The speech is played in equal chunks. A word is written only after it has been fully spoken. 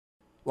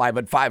Live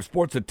at 5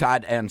 Sports with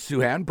Todd and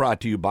Souhan,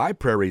 brought to you by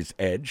Prairie's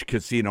Edge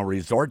Casino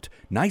Resort.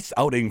 Nice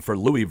outing for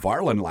Louie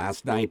Varland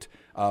last night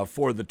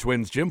for the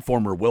Twins, Jim,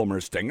 former Former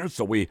Stinger.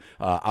 So we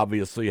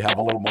obviously have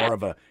a little more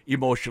of an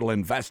emotional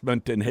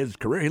investment in his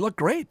career. He looked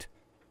great.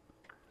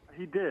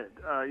 He did.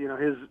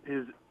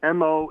 His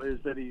MO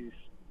is that he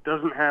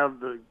doesn't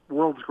have the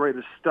world's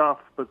greatest stuff,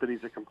 but that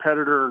he's a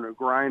competitor and a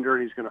grinder,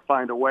 and he's going to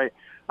find a way.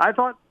 I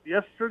thought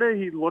yesterday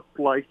he looked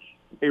like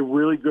a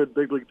really good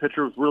big league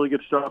pitcher with really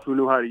good stuff who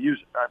knew how to use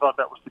it. I thought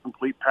that was the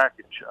complete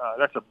package.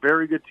 That's a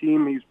very good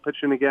team he's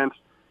pitching against,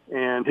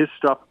 and his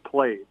stuff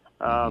played.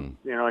 He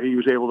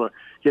was able to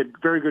get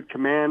very good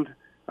command.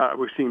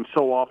 We've seen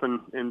so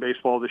often in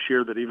baseball this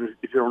year that even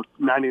if you're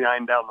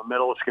 99 down the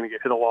middle, it's going to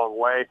get hit a long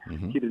way.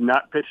 Mm-hmm. He did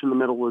not pitch in the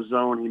middle of the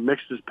zone. He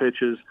mixed his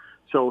pitches.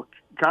 So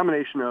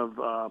combination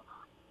of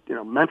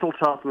mental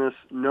toughness,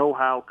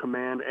 know-how,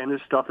 command, and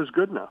his stuff is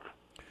good enough.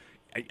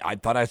 I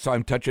thought I saw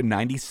him touching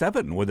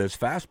 97 with his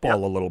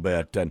fastball a little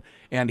bit.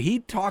 And he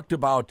talked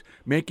about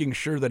making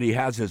sure that he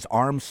has his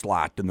arm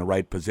slot in the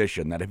right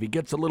position, that if he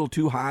gets a little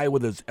too high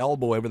with his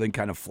elbow, everything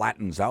kind of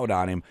flattens out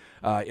on him.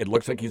 It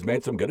looks like he's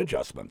made some good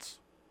adjustments.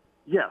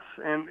 Yes,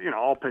 and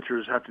all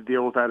pitchers have to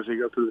deal with that as they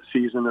go through the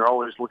season. They're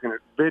always looking at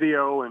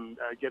video and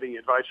getting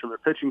advice from their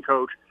pitching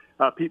coach.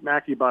 Pete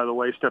Mackey, by the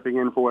way, stepping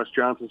in for Wes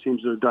Johnson,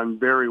 seems to have done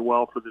very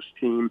well for this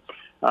team.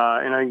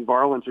 And I think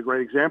Varland's a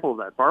great example of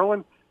that.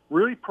 Varland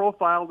really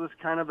profiled as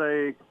kind of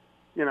a,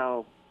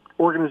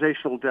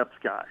 organizational depth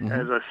guy,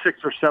 as a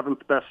sixth or seventh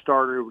best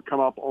starter who would come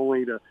up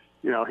only to,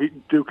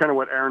 he'd do kind of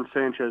what Aaron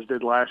Sanchez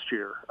did last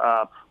year.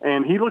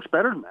 And he looks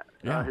better than that.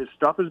 Yeah. His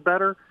stuff is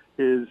better.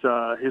 His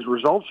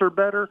results are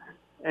better.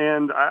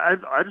 And I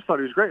just thought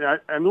he was great.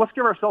 And let's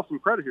give ourselves some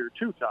credit here,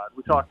 too, Todd.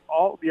 We talked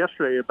all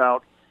yesterday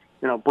about,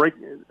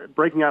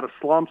 breaking out of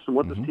slumps and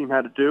what this team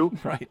had to do.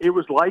 Right. It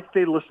was like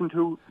they listened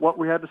to what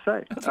we had to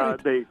say. That's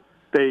right.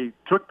 They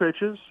took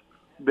pitches.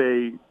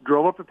 They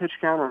drove up the pitch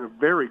count on a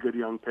very good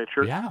young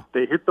pitcher. Yeah.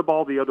 They hit the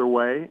ball the other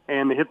way,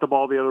 and they hit the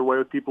ball the other way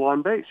with people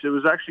on base. It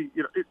was actually,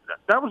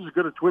 that was as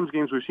good a Twins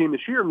games we've seen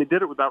this year, and they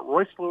did it without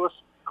Royce Lewis,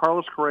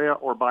 Carlos Correa,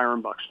 or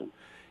Byron Buxton.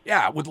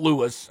 Yeah, with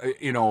Lewis,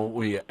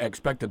 we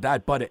expected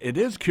that, but it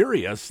is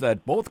curious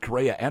that both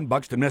Correa and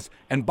Buxton missed,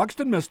 and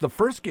Buxton missed the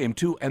first game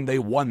too, and they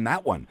won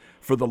that one.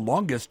 For the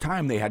longest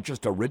time, they had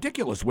just a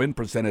ridiculous win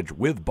percentage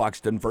with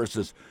Buxton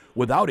versus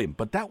without him,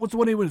 but that was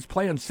when he was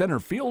playing center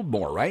field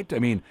more, right? I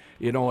mean,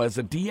 as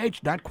a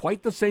DH, not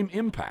quite the same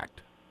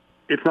impact.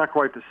 It's not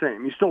quite the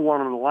same. You still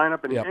want him in the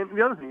lineup, and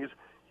the other thing is,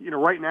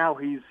 right now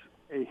he's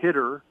a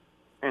hitter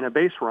and a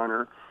base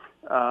runner,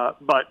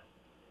 but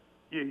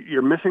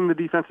you're missing the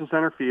defense in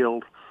center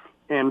field,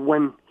 and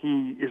when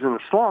he is in a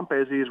slump,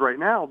 as he is right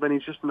now, then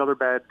he's just another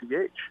bad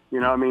DH.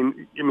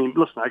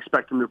 Listen, I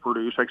expect him to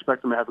produce. I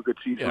expect him to have a good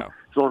season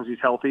as long as he's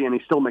healthy, and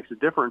he still makes a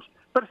difference,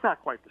 but it's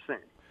not quite the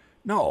same.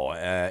 No,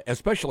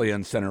 especially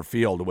in center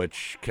field,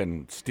 which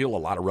can steal a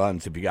lot of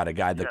runs if you got a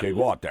guy that can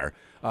go out there.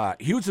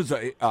 Hughes is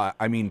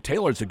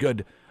Taylor's a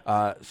good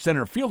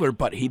center fielder,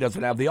 but he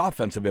doesn't have the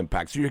offensive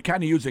impact, so you're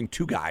kind of using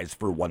two guys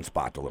for one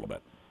spot a little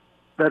bit.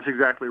 That's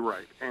exactly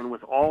right. And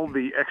with all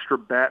the extra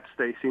bats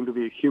they seem to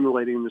be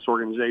accumulating in this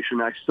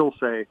organization, I still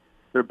say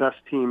their best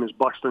team is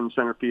Buxton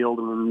center field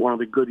and then one of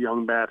the good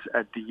young bats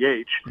at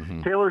DH.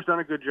 Mm-hmm. Taylor's done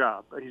a good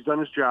job. He's done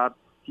his job.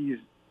 He's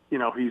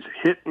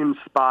hit in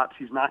spots.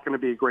 He's not going to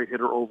be a great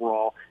hitter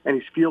overall, and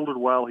he's fielded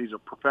well. He's a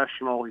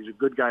professional. He's a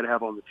good guy to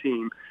have on the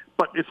team.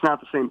 But it's not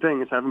the same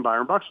thing as having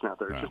Byron Buxton out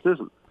there. It just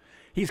isn't.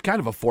 He's kind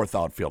of a fourth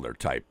outfielder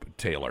type,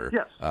 Taylor.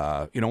 Yes.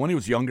 When he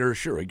was younger,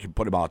 sure, he could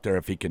put him out there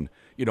if he can,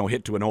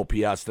 hit to an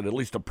OPS that at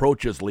least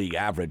approaches league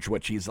average,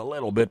 which he's a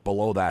little bit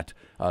below that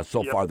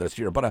so far this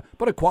year. But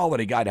a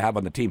quality guy to have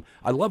on the team.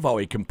 I love how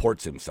he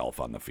comports himself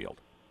on the field.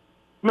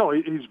 No,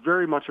 he's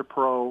very much a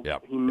pro.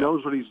 Yep. He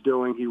knows what he's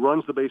doing. He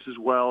runs the bases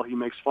well. He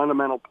makes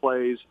fundamental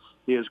plays.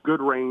 He has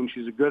good range.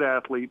 He's a good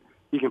athlete.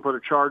 He can put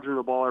a charge in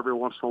the ball every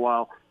once in a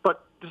while.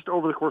 But just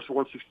over the course of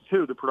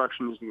 162, the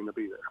production isn't going to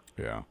be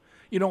there. Yeah.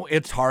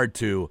 It's hard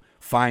to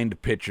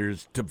find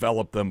pitchers,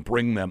 develop them,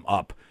 bring them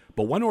up.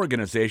 But one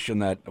organization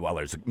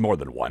there's more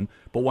than one,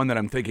 but one that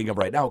I'm thinking of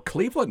right now,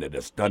 Cleveland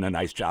has done a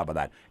nice job of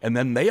that. And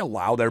then they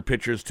allow their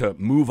pitchers to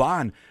move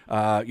on,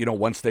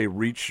 once they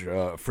reach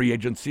free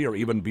agency or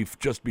even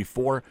just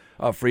before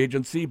free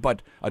agency.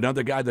 But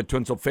another guy that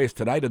Twins will face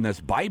tonight in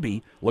this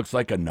Bybee looks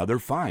like another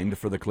find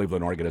for the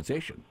Cleveland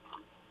organization.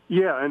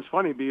 Yeah, and it's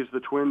funny because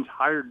the Twins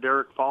hired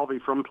Derek Falvey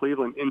from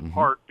Cleveland in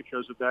part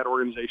because of that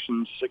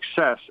organization's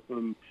success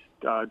in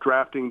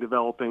drafting,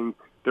 developing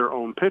their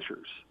own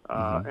pitchers.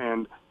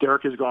 And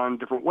Derek has gone a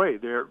different way.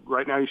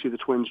 Right now you see the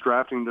Twins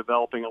drafting and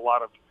developing a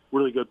lot of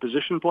really good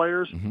position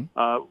players.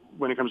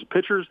 When it comes to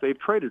pitchers, they've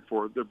traded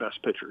for their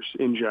best pitchers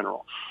in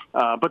general.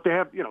 But they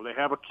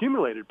have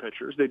accumulated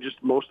pitchers.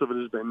 Most of it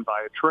has been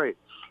by a trade.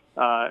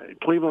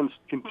 Cleveland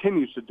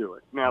continues to do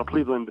it. Now,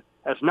 Cleveland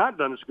has not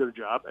done as good a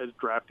job as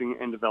drafting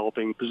and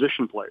developing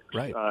position players.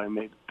 Right. And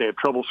they have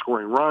trouble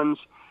scoring runs,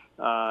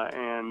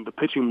 and the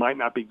pitching might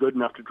not be good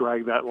enough to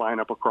drag that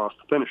lineup across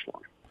the finish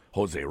line.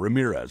 Jose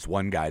Ramirez,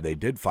 one guy they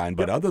did find.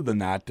 But other than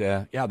that,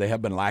 they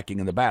have been lacking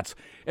in the bats.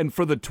 And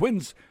for the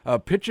Twins,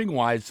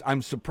 pitching-wise,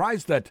 I'm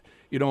surprised that,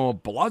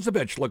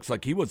 Balazovic looks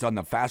like he was on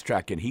the fast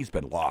track, and he's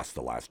been lost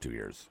the last 2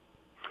 years.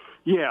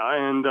 Yeah,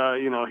 and,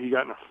 he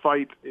got in a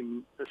fight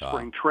in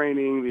spring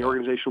training. The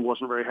organization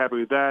wasn't very happy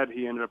with that.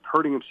 He ended up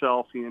hurting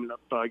himself. He ended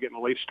up getting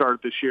a late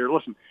start this year.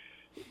 Listen,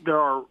 there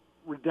are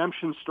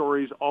redemption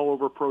stories all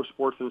over pro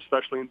sports, and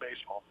especially in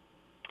baseball.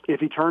 If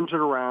he turns it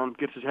around,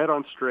 gets his head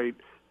on straight,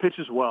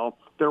 pitches well,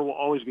 there will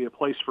always be a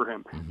place for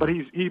him. Mm-hmm. But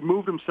he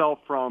moved himself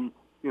from,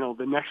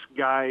 the next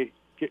guy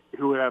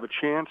who would have a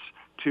chance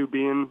to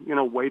being,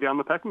 way down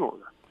the pecking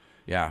order.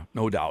 Yeah,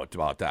 no doubt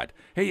about that.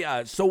 Hey,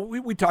 so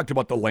we talked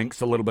about the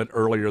Lynx a little bit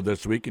earlier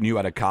this week, and you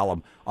had a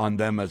column on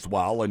them as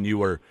well, and you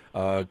were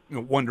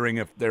wondering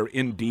if they're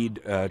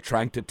indeed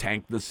trying to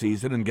tank the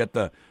season and get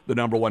the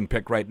number one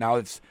pick right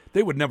now.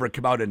 They would never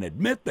come out and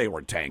admit they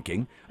were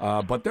tanking,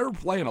 but they're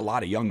playing a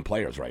lot of young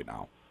players right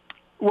now.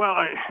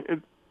 Well,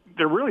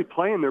 they're really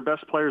playing their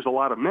best players a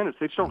lot of minutes.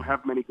 They just don't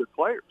have many good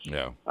players.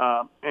 Yeah.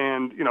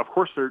 And, of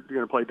course, they're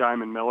going to play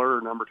Diamond Miller,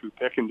 number 2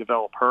 pick, and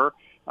develop her.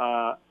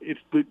 It's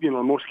the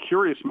most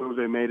curious move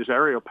they made is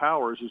Ariel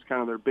Powers is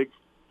kind of their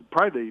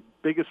probably the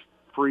biggest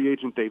free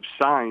agent they've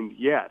signed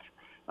yet,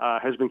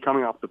 has been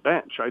coming off the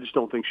bench. I just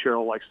don't think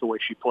Cheryl likes the way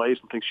she plays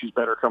and thinks she's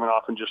better coming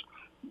off and just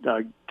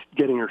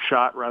getting her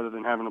shot rather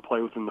than having to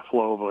play within the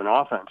flow of an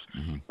offense.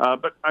 Mm-hmm.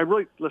 But I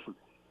really, listen,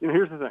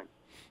 here's the thing.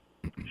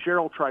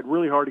 Cheryl tried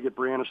really hard to get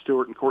Brianna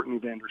Stewart and Courtney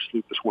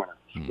Vandersloot this winter.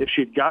 Mm-hmm. If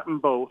she'd gotten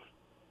both,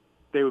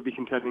 they would be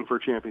contending for a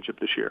championship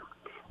this year.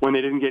 When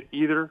they didn't get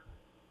either,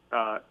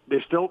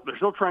 they're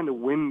still trying to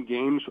win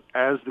games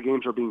as the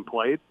games are being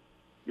played.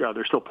 Yeah,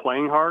 they're still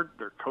playing hard.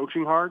 They're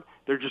coaching hard.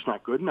 They're just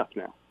not good enough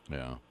now.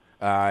 Yeah,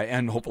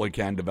 and hopefully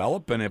can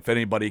develop. And if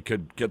anybody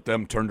could get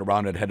them turned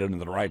around and headed in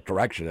the right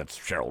direction, it's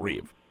Cheryl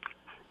Reeve.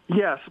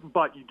 Yes,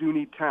 but you do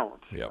need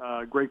talent.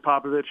 Yep. Greg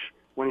Popovich,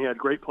 when he had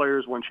great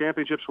players, won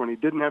championships. When he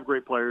didn't have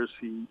great players,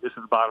 he is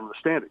at the bottom of the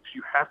standings.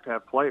 You have to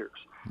have players.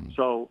 Mm-hmm.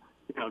 So,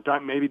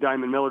 maybe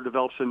Diamond Miller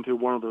develops into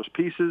one of those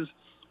pieces.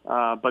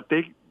 But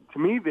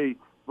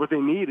what they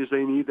need is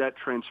that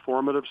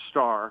transformative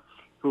star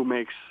who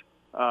makes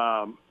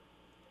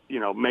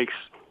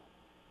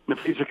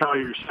Nafisa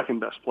Collier your second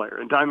best player,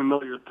 and Diamond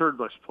Miller your third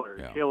best player,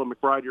 and Kayla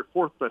McBride your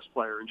fourth best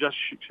player, and Jess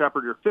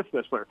Shepard your fifth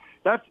best player.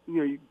 That's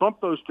you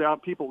bump those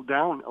people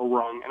down a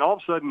rung, and all of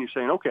a sudden you're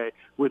saying, okay,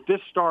 with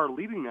this star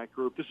leading that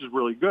group, this is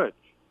really good.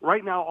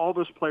 Right now, all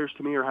those players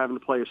to me are having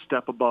to play a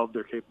step above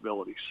their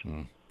capabilities.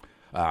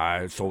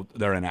 So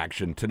they're in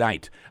action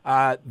tonight.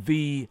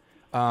 The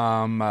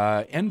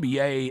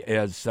NBA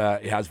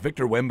has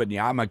Victor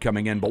Wembanyama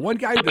coming in, but one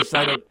guy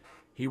decided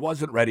he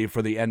wasn't ready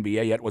for the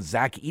NBA yet was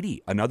Zach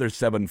Edey, another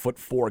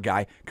 7'4"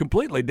 guy,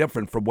 completely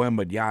different from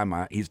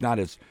Wembanyama. He's not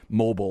as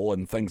mobile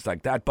and things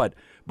like that, but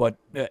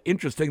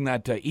interesting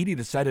that Edey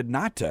decided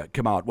not to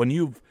come out. When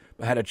you've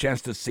had a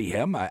chance to see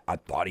him, I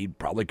thought he'd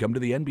probably come to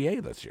the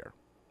NBA this year.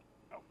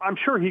 I'm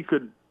sure he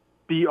could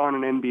be on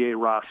an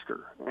NBA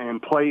roster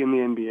and play in the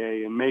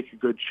NBA and make a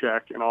good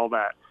check and all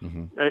that.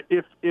 Mm-hmm.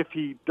 If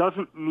he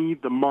doesn't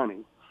need the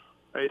money,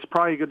 it's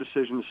probably a good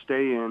decision to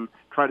stay in,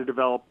 try to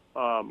develop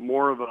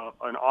more of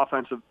an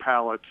offensive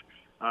palette,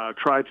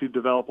 try to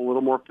develop a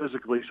little more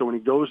physically so when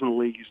he goes in the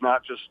league, he's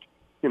not just,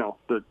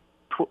 the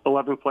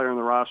 11th player on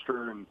the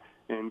roster and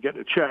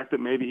getting a check, that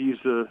maybe he's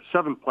the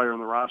 7th player on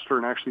the roster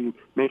and actually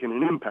making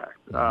an impact.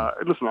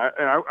 Mm-hmm. Listen,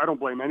 I don't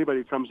blame anybody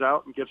who comes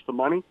out and gets the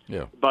money,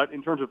 but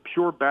in terms of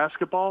pure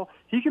basketball,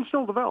 he can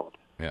still develop.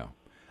 Yeah.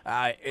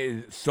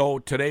 So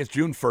today is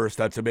June 1st.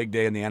 That's a big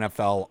day in the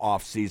NFL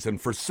offseason.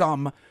 For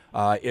some,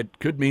 it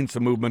could mean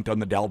some movement on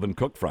the Dalvin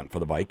Cook front for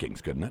the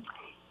Vikings, couldn't it?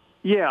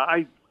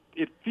 Yeah,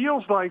 it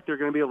feels like they're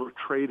going to be able to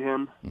trade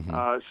him.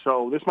 Mm-hmm.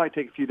 So this might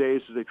take a few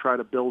days as they try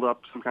to build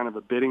up some kind of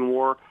a bidding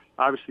war.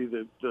 Obviously,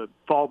 the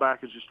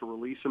fallback is just to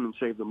release him and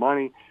save the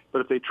money.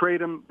 But if they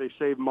trade him, they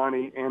save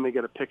money and they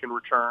get a pick in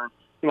return.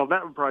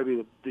 That would probably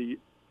be the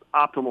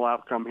optimal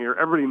outcome here.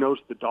 Everybody knows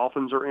the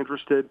Dolphins are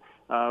interested.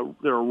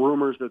 There are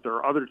rumors that there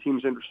are other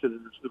teams interested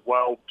as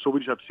well. So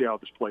we just have to see how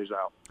this plays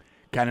out.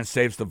 Kind of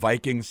saves the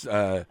Vikings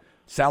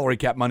salary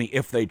cap money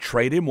if they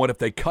trade him. What if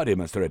they cut him?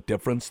 Is there a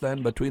difference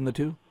then between the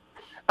two?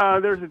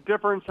 There's a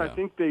difference. Yeah.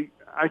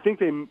 I think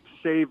they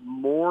save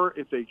more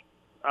if they.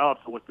 I'll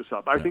have to look this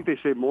up. I think they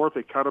save more if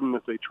they cut him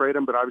than if they trade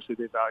him, but obviously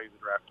they value the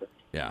draft pick.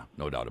 Yeah,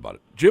 no doubt about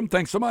it. Jim,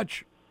 thanks so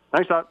much.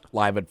 Thanks, Todd.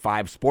 Live at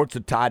 5 Sports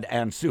at Todd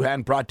and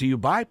Souhan, brought to you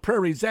by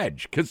Prairie's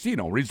Edge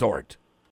Casino Resort.